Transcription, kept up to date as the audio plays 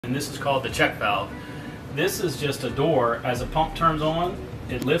and this is called the check valve. This is just a door. As the pump turns on,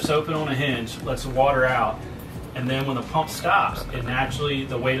 it lifts open on a hinge, lets the water out, and then when the pump stops, it naturally,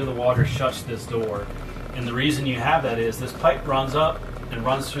 the weight of the water shuts this door. And the reason you have that is this pipe runs up and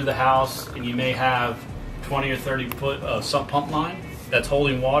runs through the house, and you may have 20 or 30 foot of sump pump line that's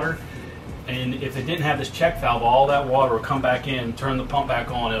holding water. And if it didn't have this check valve, all that water will come back in, turn the pump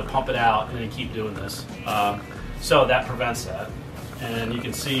back on, it'll pump it out, and then keep doing this. So that prevents that. And you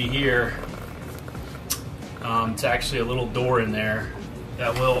can see here, it's actually a little door in there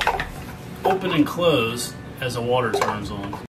that will open and close as the water turns on.